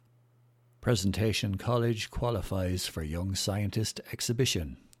Presentation College qualifies for Young Scientist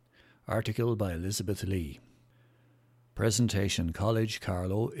exhibition. Article by Elizabeth Lee. Presentation College,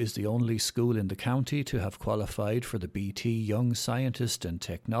 Carlow, is the only school in the county to have qualified for the BT Young Scientist and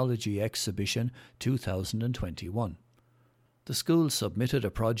Technology Exhibition 2021. The school submitted a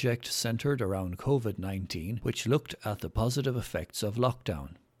project centred around COVID-19 which looked at the positive effects of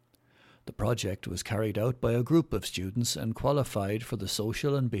lockdown. The project was carried out by a group of students and qualified for the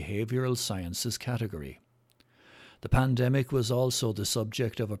Social and Behavioural Sciences category. The pandemic was also the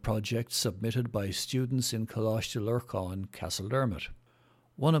subject of a project submitted by students in Coláiste and Castledermot.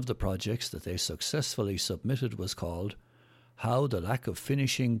 One of the projects that they successfully submitted was called How the Lack of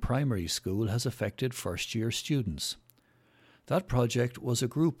Finishing Primary School Has Affected First-Year Students. That project was a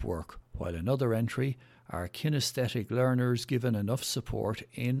group work, while another entry, Are Kinesthetic Learners Given Enough Support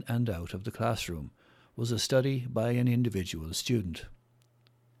in and Out of the Classroom, was a study by an individual student.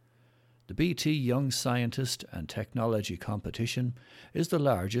 The BT Young Scientist and Technology Competition is the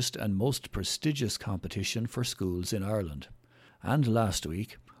largest and most prestigious competition for schools in Ireland. And last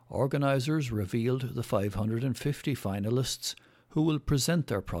week, organisers revealed the 550 finalists who will present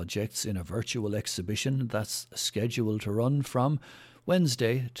their projects in a virtual exhibition that's scheduled to run from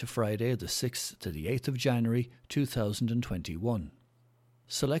Wednesday to Friday the 6th to the 8th of January 2021.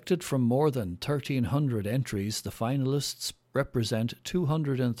 Selected from more than 1,300 entries, the finalists represent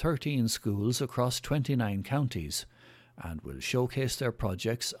 213 schools across 29 counties and will showcase their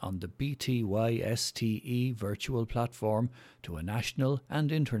projects on the BTYSTE virtual platform to a national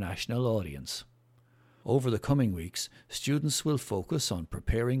and international audience. Over the coming weeks, students will focus on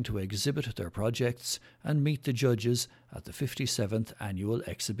preparing to exhibit their projects and meet the judges at the 57th annual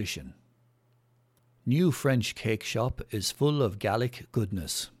exhibition. New French cake shop is full of Gaelic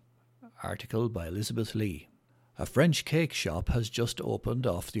goodness. Article by Elizabeth Lee. A French cake shop has just opened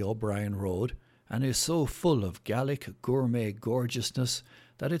off the O'Brien Road and is so full of Gaelic gourmet gorgeousness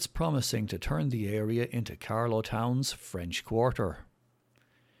that it's promising to turn the area into Carlow Town's French Quarter.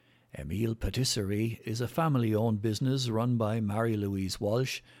 Emile Patisserie is a family-owned business run by Marie-Louise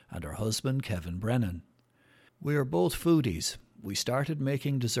Walsh and her husband Kevin Brennan. We are both foodies. We started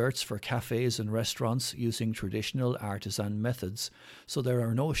making desserts for cafes and restaurants using traditional artisan methods, so there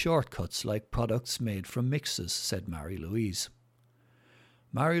are no shortcuts like products made from mixes, said Marie-Louise.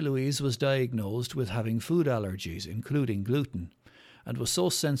 Marie-Louise was diagnosed with having food allergies, including gluten, and was so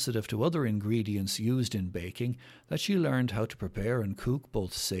sensitive to other ingredients used in baking that she learned how to prepare and cook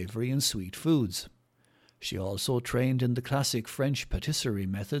both savoury and sweet foods. She also trained in the classic French patisserie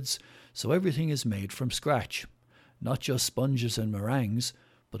methods, so everything is made from scratch, not just sponges and meringues,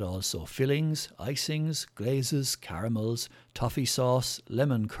 but also fillings, icings, glazes, caramels, toffee sauce,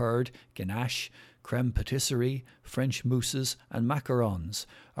 lemon curd, ganache, creme patisserie, French mousses and macarons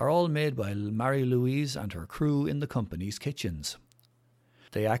are all made by Marie-Louise and her crew in the company's kitchens.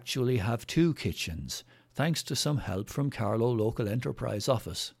 They actually have two kitchens, thanks to some help from Carlow Local Enterprise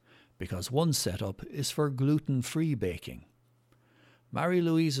Office, because one setup is for gluten-free baking.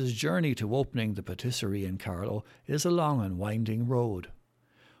 Marie-Louise's journey to opening the patisserie in Carlow is a long and winding road.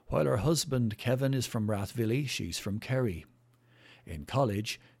 While her husband Kevin is from Rathvilly, she's from Kerry. In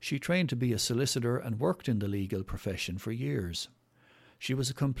college, she trained to be a solicitor and worked in the legal profession for years. She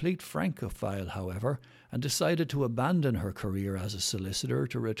was a complete Francophile, however, and decided to abandon her career as a solicitor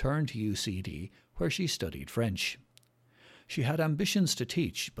to return to UCD, where she studied French. She had ambitions to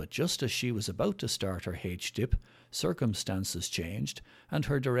teach, but just as she was about to start her HDip, circumstances changed and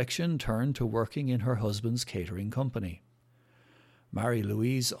her direction turned to working in her husband's catering company.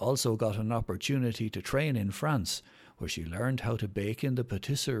 Marie-Louise also got an opportunity to train in France, where she learned how to bake in the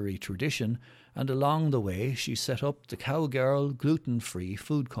patisserie tradition, and along the way she set up the Cowgirl gluten-free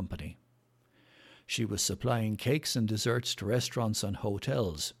food company. She was supplying cakes and desserts to restaurants and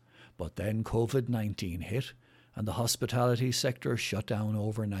hotels, but then COVID-19 hit and the hospitality sector shut down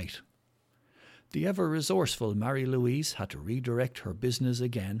overnight. The ever-resourceful Marie-Louise had to redirect her business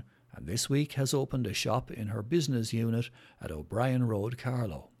again, and this week has opened a shop in her business unit at O'Brien Road,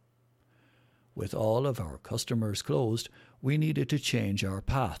 Carlow. With all of our customers closed, we needed to change our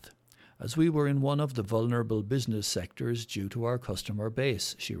path, as we were in one of the vulnerable business sectors due to our customer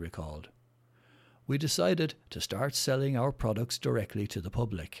base, she recalled. We decided to start selling our products directly to the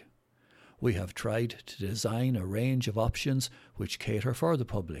public. We have tried to design a range of options which cater for the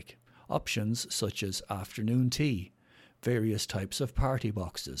public, options such as afternoon tea, various types of party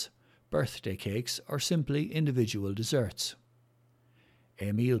boxes, birthday cakes or simply individual desserts.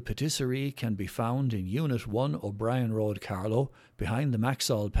 Emile Patisserie can be found in Unit 1 O'Brien Road, Carlow, behind the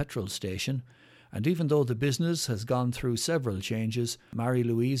Maxall petrol station, And even though the business has gone through several changes,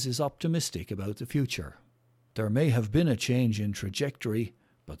 Marie-Louise is optimistic about the future. There may have been a change in trajectory,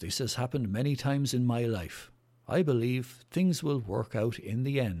 but this has happened many times in my life. I believe things will work out in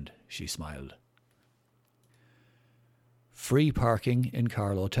the end, she smiled. Free parking in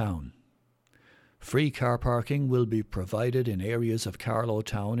Carlow Town. Free car parking will be provided in areas of Carlow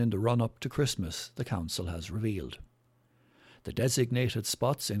Town in the run-up to Christmas, the council has revealed. The designated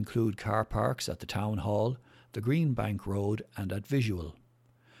spots include car parks at the Town Hall, the Greenbank Road and at Visual.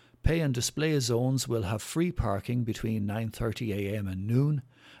 Pay and display zones will have free parking between 9:30am and noon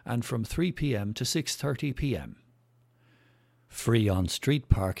and from 3pm to 6:30pm. Free on-street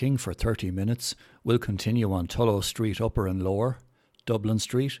parking for 30 minutes will continue on Tullow Street Upper and Lower, Dublin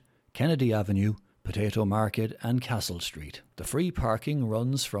Street, Kennedy Avenue, Potato Market and Castle Street. The free parking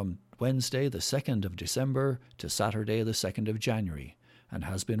runs from Wednesday the 2nd of December to Saturday the 2nd of January and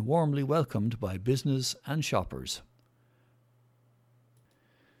has been warmly welcomed by business and shoppers.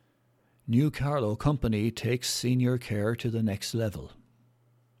 New Carlow company takes senior care to the next level.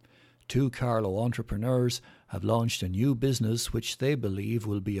 Two Carlow entrepreneurs have launched a new business which they believe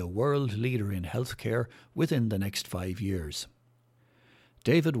will be a world leader in healthcare within the next 5 years.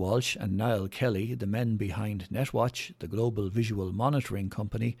 David Walsh and Niall Kelly, the men behind Netwatch, the global visual monitoring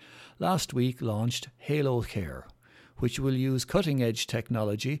company, last week launched Halo Care, which will use cutting-edge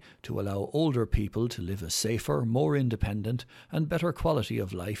technology to allow older people to live a safer, more independent and better quality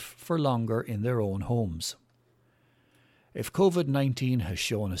of life for longer in their own homes. If COVID-19 has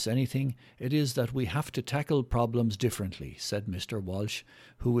shown us anything, it is that we have to tackle problems differently, said Mr. Walsh,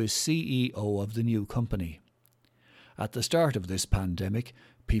 who is CEO of the new company. At the start of this pandemic,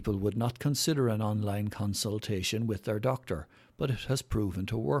 people would not consider an online consultation with their doctor, but it has proven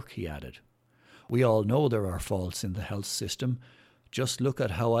to work, he added. We all know there are faults in the health system. Just look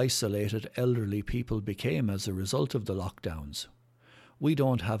at how isolated elderly people became as a result of the lockdowns. We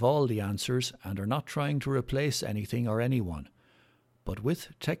don't have all the answers and are not trying to replace anything or anyone. But with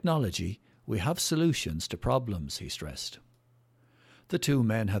technology, we have solutions to problems, he stressed. The two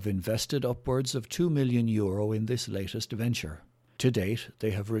men have invested upwards of €2 million in this latest venture. To date,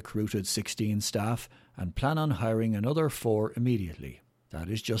 they have recruited 16 staff and plan on hiring another 4 immediately. That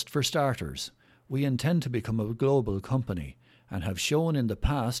is just for starters. We intend to become a global company and have shown in the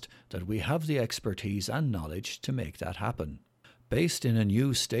past that we have the expertise and knowledge to make that happen. Based in a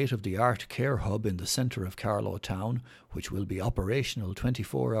new state-of-the-art care hub in the centre of Carlow Town, which will be operational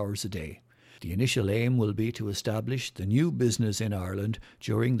 24 hours a day. The initial aim will be to establish the new business in Ireland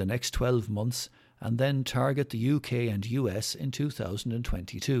during the next 12 months and then target the UK and US in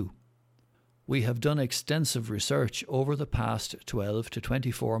 2022. We have done extensive research over the past 12 to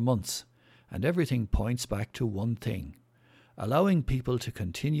 24 months, and everything points back to one thing: allowing people to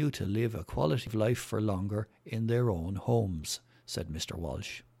continue to live a quality of life for longer in their own homes, said Mr.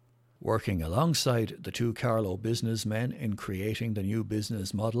 Walsh. Working alongside the two Carlow businessmen in creating the new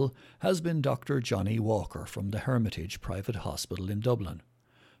business model has been Dr. Johnny Walker from the Hermitage Private Hospital in Dublin,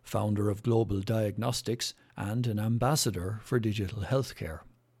 founder of Global Diagnostics and an ambassador for digital healthcare.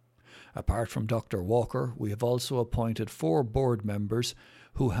 Apart from Dr. Walker, we have also appointed 4 board members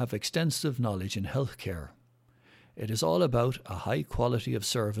who have extensive knowledge in healthcare. It is all about a high quality of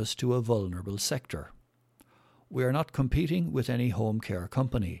service to a vulnerable sector. We are not competing with any home care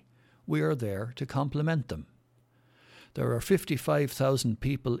company. We are there to complement them. There are 55,000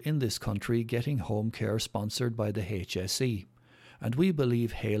 people in this country getting home care sponsored by the HSE, and we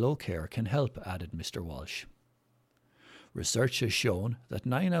believe Halo Care can help, added Mr. Walsh. Research has shown that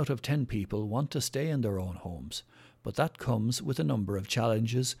 9 out of 10 people want to stay in their own homes, but that comes with a number of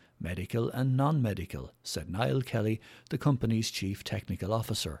challenges, medical and non-medical, said Niall Kelly, the company's Chief Technical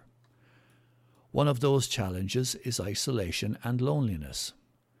Officer. One of those challenges is isolation and loneliness.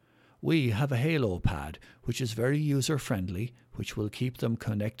 We have a Halo Pad, which is very user-friendly, which will keep them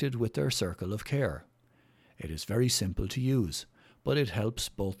connected with their circle of care. It is very simple to use, but it helps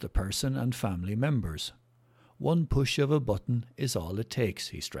both the person and family members. One push of a button is all it takes,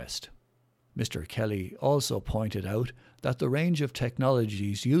 he stressed. Mr. Kelly also pointed out that the range of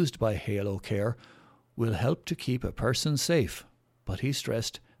technologies used by Halo Care will help to keep a person safe, but he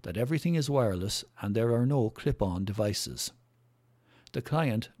stressed that everything is wireless and there are no clip-on devices. The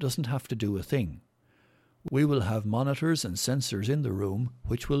client doesn't have to do a thing. We will have monitors and sensors in the room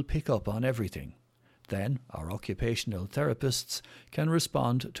which will pick up on everything. Then our occupational therapists can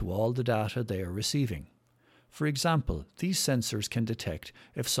respond to all the data they are receiving. For example, these sensors can detect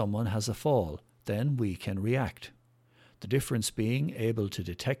if someone has a fall, then we can react. The difference being able to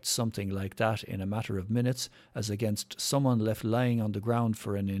detect something like that in a matter of minutes as against someone left lying on the ground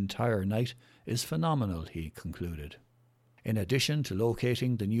for an entire night is phenomenal, he concluded. In addition to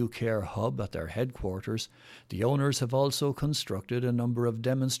locating the new care hub at their headquarters, the owners have also constructed a number of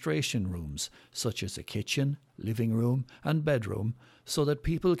demonstration rooms, such as a kitchen, living room and bedroom, so that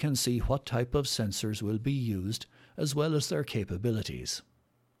people can see what type of sensors will be used, as well as their capabilities.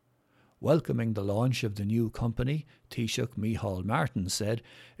 Welcoming the launch of the new company, Taoiseach Micheál Martin said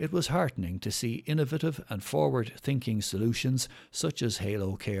it was heartening to see innovative and forward-thinking solutions such as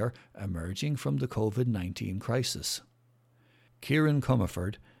Halo Care emerging from the COVID-19 crisis. Kieran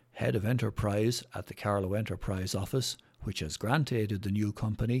Comerford, Head of Enterprise at the Carlow Enterprise Office, which has grant-aided the new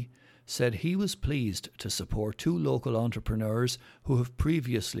company, said he was pleased to support two local entrepreneurs who have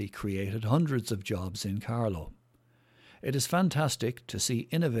previously created hundreds of jobs in Carlow. It is fantastic to see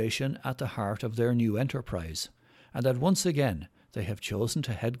innovation at the heart of their new enterprise, and that once again they have chosen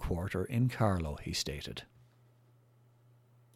to headquarter in Carlow, he stated.